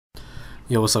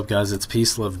Yo, what's up, guys? It's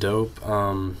Peace Love Dope.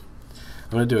 I'm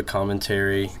gonna do a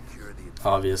commentary,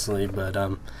 obviously, but I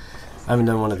haven't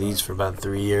done one of these for about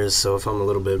 3 years, so if I'm a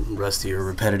little bit rusty or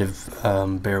repetitive,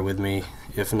 bear with me.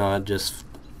 If not, just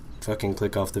fucking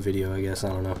click off the video, I guess. I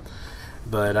don't know.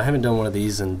 But I haven't done one of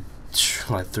these in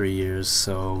like 3 years,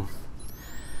 so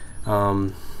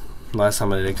last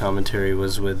time I did a commentary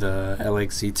was with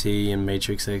LXZT and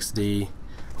Matrix XD,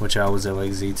 which I was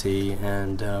LXZT,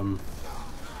 and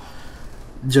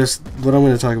just what I'm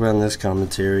going to talk about in this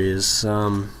commentary is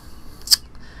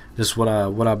just what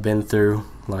I've been through,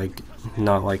 like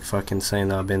not like fucking saying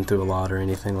that I've been through a lot or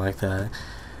anything like that.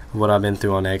 What I've been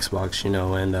through on Xbox, you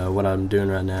know, and what I'm doing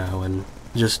right now, and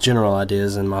just general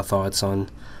ideas and my thoughts on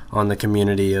the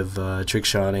community of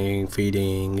trickshotting,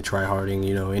 feeding, tryharding,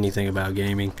 you know, anything about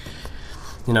gaming.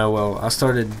 You know, well, I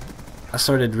started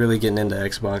really getting into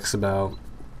Xbox about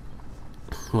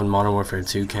when Modern Warfare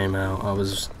 2 came out.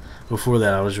 Before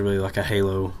that, I was really like a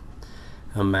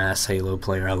mass Halo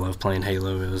player. I love playing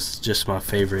Halo. It was just my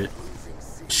favorite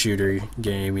shooter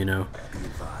game, you know.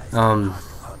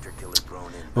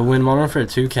 But when Modern Warfare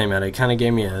 2 came out, it kind of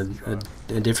gave me a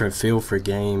different feel for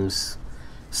games.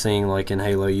 Seeing like in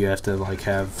Halo, you have to like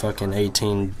have fucking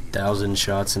 18,000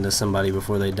 shots into somebody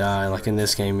before they die. Like in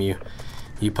this game, you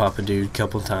pop a dude a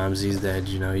couple times, he's dead.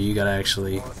 You know, you gotta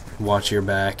actually watch your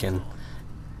back and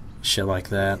shit like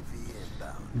that.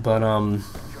 But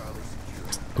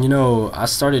you know,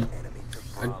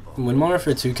 when Modern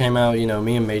Warfare 2 came out, you know,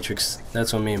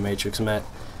 that's when me and Matrix met,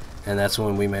 and that's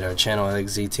when we made our channel,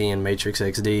 LXZT and Matrix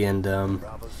XD, and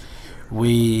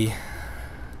we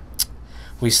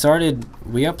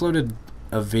uploaded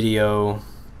a video.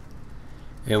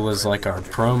 It was like our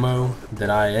promo that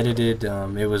I edited.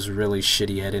 It was really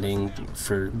shitty editing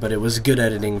but it was good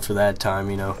editing for that time,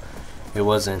 you know. It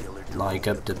wasn't like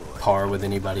up to par with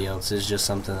anybody else. It's just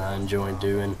something I enjoyed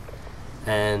doing,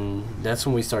 and that's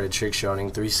when we started trick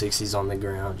shotting 360s on the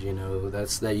ground. You know,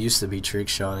 that used to be trick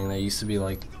shotting. That used to be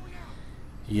like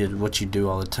what you do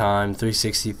all the time,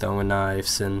 360 throwing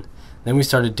knives, and then we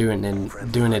started doing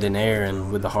it in air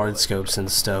and with the hard scopes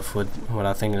and stuff. What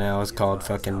I think now is called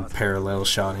fucking parallel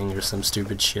shotting or some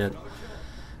stupid shit.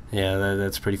 Yeah,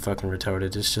 that's pretty fucking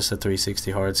retarded. It's just a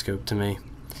 360 hard scope to me.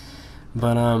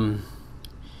 But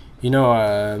you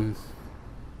know,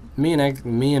 me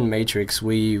and Matrix,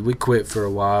 we quit for a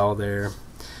while there.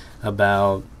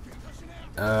 I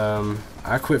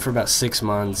quit for about 6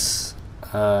 months.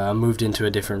 I moved into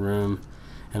a different room,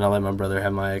 and I let my brother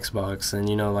have my Xbox. And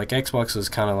you know, like Xbox was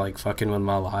kind of like fucking with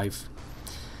my life,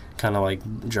 kind of like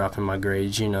dropping my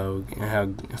grades. You know how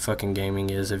fucking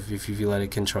gaming is. If you let it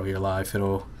control your life,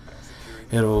 it'll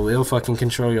fucking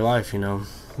control your life. You know,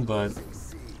 but.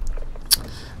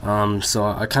 So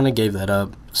I kind of gave that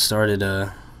up.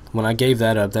 When I gave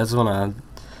that up, that's when I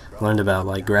learned about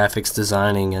like graphics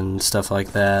designing and stuff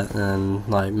like that, and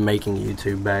like making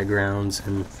YouTube backgrounds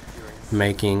and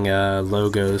making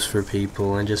logos for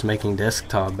people and just making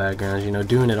desktop backgrounds, you know,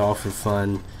 doing it all for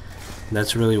fun.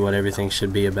 That's really what everything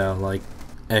should be about. Like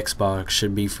Xbox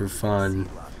should be for fun.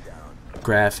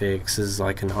 Graphics is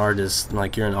like an artist,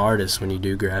 like you're an artist when you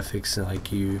do graphics.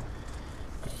 Like you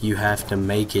have to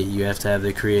make it, you have to have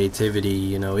the creativity,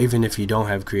 you know. Even if you don't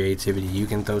have creativity, you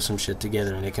can throw some shit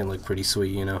together and it can look pretty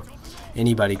sweet, you know.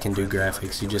 Anybody can do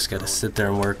graphics, you just gotta sit there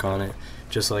and work on it.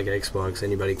 Just like Xbox,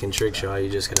 anybody can trick shot, you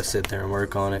just gotta sit there and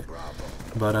work on it.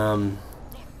 But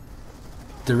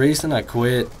the reason I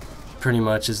quit pretty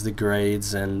much is the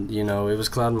grades, and you know, it was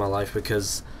clouding my life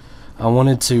because I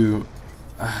wanted to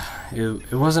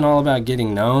it wasn't all about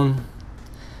getting known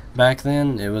back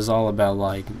then. It was all about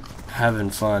like having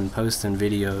fun, posting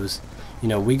videos. You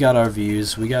know, we got our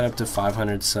views, we got up to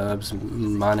 500 subs,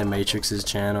 mine and Matrix's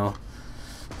channel,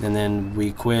 and then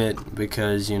we quit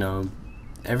because, you know,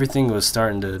 everything was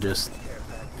starting to just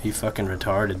be fucking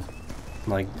retarded.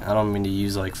 Like, I don't mean to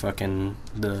use like fucking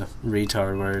the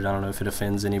retard word, I don't know if it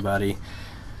offends anybody,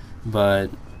 but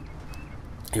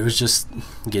it was just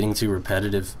getting too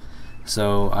repetitive.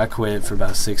 So I quit for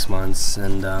about 6 months,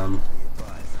 and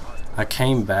I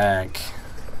came back.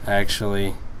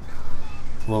 Actually,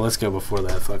 well, let's go before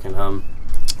that. Fucking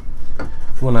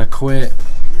when I quit,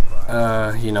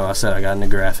 you know, I said I got into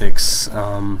graphics.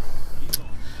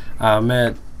 I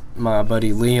met my buddy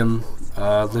Liam,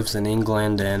 lives in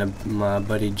England, and my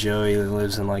buddy Joey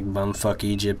lives in like bumfuck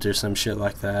Egypt or some shit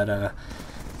like that. I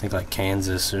think like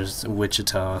Kansas or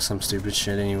Wichita, some stupid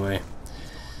shit. Anyway,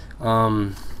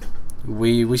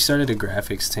 we started a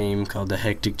graphics team called the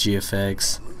Hectic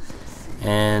GFX,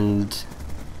 and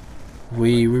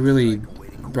we really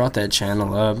brought that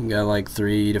channel up, got like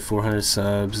 300 to 400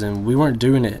 subs, and we weren't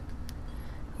doing it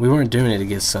we weren't doing it to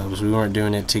get subs. We weren't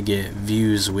doing it to get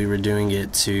views. We were doing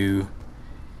it to,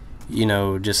 you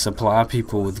know, just supply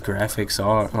people with graphics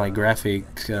art, like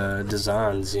graphic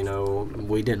designs. You know,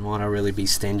 we didn't want to really be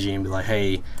stingy and be like,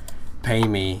 hey, pay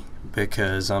me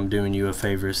because I'm doing you a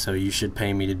favor, so you should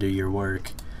pay me to do your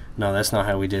work. No, that's not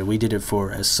how we did it. We did it for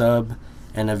a sub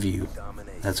and a view.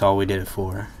 That's all we did it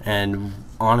for. And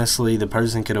honestly, the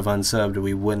person could have unsubbed,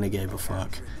 we wouldn't have gave a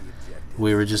fuck.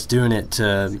 We were just doing it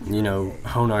to, you know,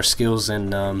 hone our skills in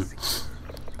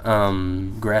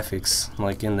graphics,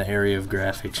 like in the area of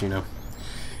graphics, you know.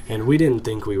 And we didn't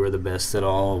think we were the best at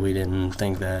all. We didn't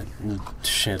think that.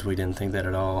 Shit, we didn't think that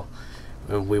at all.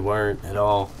 We weren't at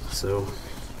all. So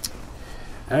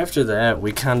after that,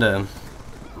 we kind of,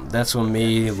 that's when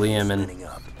me, Liam,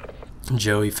 and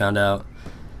Joey found out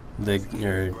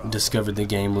discovered the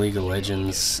game League of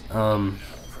Legends.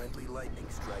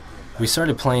 We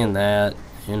started playing that,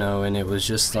 you know, and it was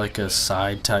just like a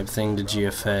side type thing to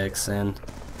GFX. And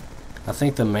I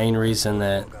think the main reason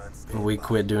that we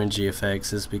quit doing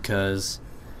GFX is because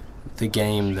the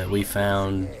game that we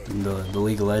found, the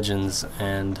League of Legends,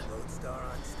 and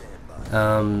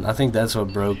I think that's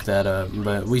what broke that up.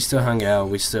 But we still hung out,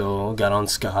 we still got on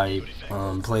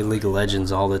Skype, played League of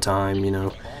Legends all the time, you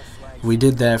know. We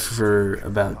did that for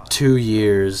about 2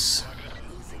 years.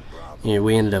 You know,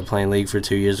 we ended up playing League for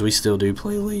 2 years. We still do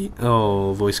play League.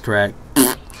 Oh, voice crack.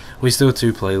 We still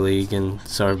do play League, and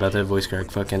sorry about that voice crack.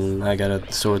 Fucking, I got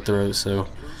a sore throat, so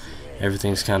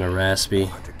everything's kind of raspy.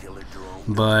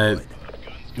 But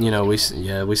you know, we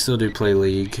still do play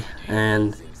League.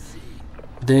 And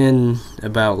then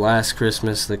about last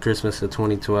Christmas, the Christmas of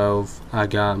 2012, I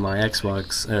got my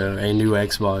Xbox, a new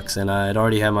Xbox, and I had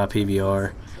already had my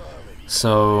PVR.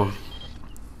 So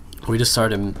we just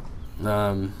started.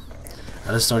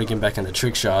 I just started getting back into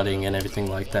trick shotting and everything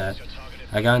like that.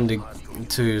 I got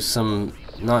into some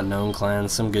not known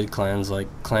clans, some good clans, like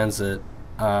clans that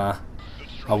I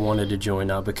wanted to join,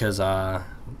 not because I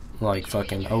like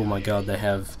fucking, oh my god, they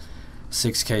have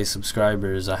 6K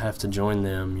subscribers, I have to join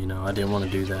them. You know, I didn't want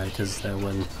to do that because that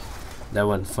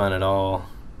wasn't fun at all.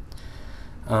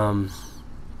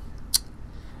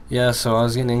 Yeah, so I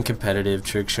was getting in competitive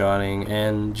trick shotting,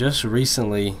 and just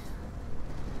recently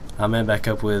I met back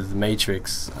up with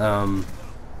Matrix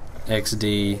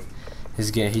XD.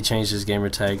 He changed his gamer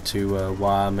tag to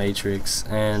Y Matrix,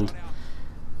 and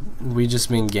we just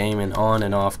been gaming on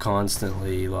and off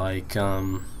constantly. Like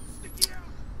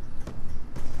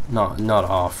not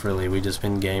off really. We just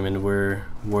been gaming. We're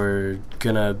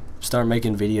gonna start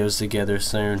making videos together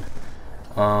soon.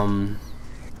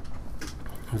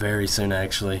 Very soon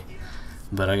actually.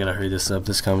 But I gotta hurry this up.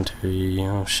 This commentary,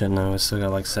 oh shit, no, it's still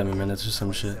got like 7 minutes or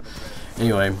some shit.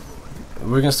 Anyway,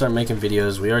 we're gonna start making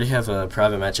videos. We already have a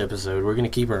private match episode. We're gonna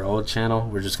keep our old channel.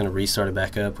 We're just gonna restart it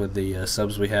back up with the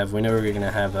subs we have. We know we're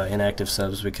gonna have inactive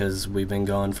subs because we've been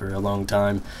gone for a long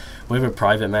time. We have a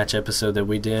private match episode that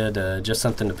we did, just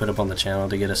something to put up on the channel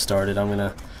to get us started. I'm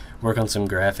gonna work on some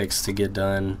graphics to get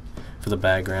done for the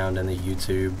background and the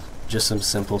YouTube. Just some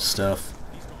simple stuff.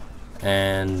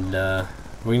 And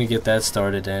we're gonna get that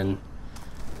started, and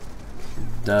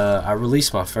I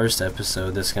released my first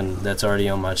episode that's already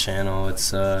on my channel.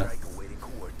 It's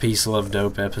Peace Love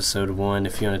Dope episode 1.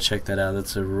 If you want to check that out,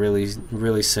 that's a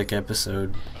really sick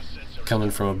episode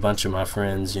coming from a bunch of my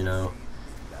friends, you know.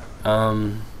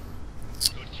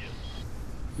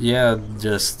 Yeah,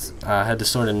 just I had to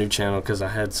start a new channel because I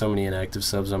had so many inactive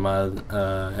subs on my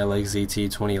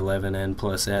LXZT 2011, and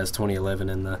plus it has 2011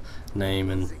 in the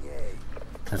name, and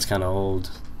that's kind of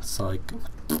old. It's like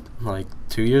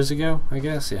 2 years ago, I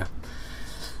guess. Yeah.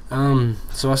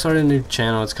 So I started a new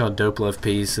channel. It's called Dope Love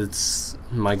Peace. It's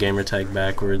my gamer tag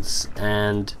backwards.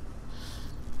 And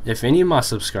if any of my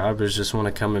subscribers just want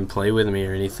to come and play with me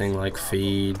or anything, like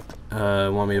feed,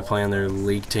 want me to play on their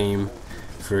league team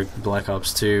for Black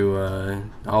Ops 2,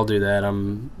 I'll do that.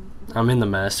 I'm in the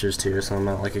Masters tier, so I'm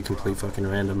not like a complete fucking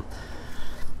random.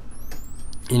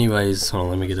 Anyways, hold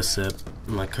on, let me get a sip of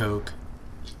my Coke.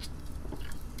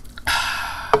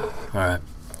 Alright.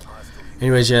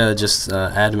 Anyways, yeah, just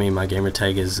add me. My gamer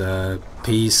tag is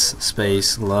peace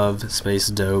space love space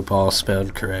dope, all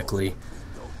spelled correctly.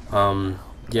 Yeah,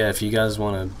 if you guys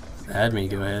want to add me,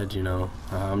 go ahead. You know,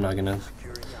 I'm not gonna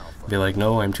be like,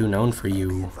 no, I'm too known for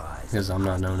you, because I'm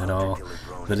not known at all.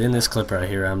 But in this clip right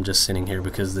here, I'm just sitting here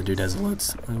because the dude has a load.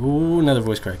 Ooh, another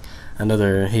voice crack.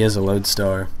 He has a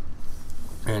lodestar,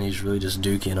 and he's really just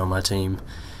duking on my team.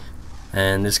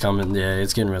 And this comment, yeah,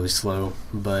 it's getting really slow,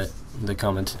 but the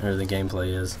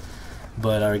gameplay is.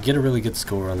 But I get a really good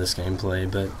score on this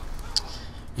gameplay. But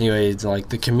Anyway, it's like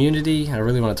the community. I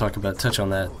really want to touch on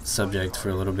that subject for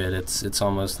a little bit. It's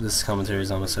almost, this commentary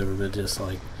is almost over, but just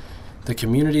like the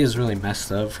community is really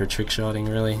messed up for trick shotting,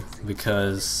 really,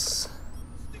 because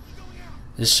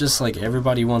it's just like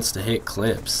everybody wants to hit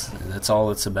clips. That's all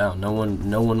it's about. No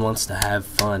one wants to have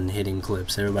fun hitting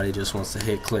clips. Everybody just wants to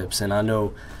hit clips, and I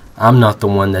know I'm not the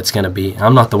one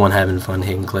I'm not the one having fun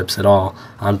hitting clips at all.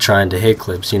 I'm trying to hit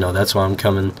clips, you know. That's why I'm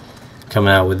coming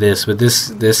out with this. But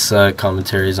this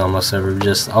commentary is almost over.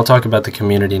 I'll talk about the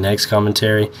community next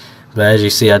commentary. But as you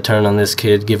see, I turn on this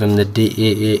kid, give him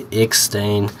the X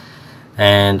stain,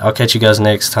 and I'll catch you guys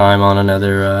next time on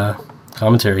another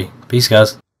commentary. Peace,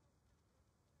 guys.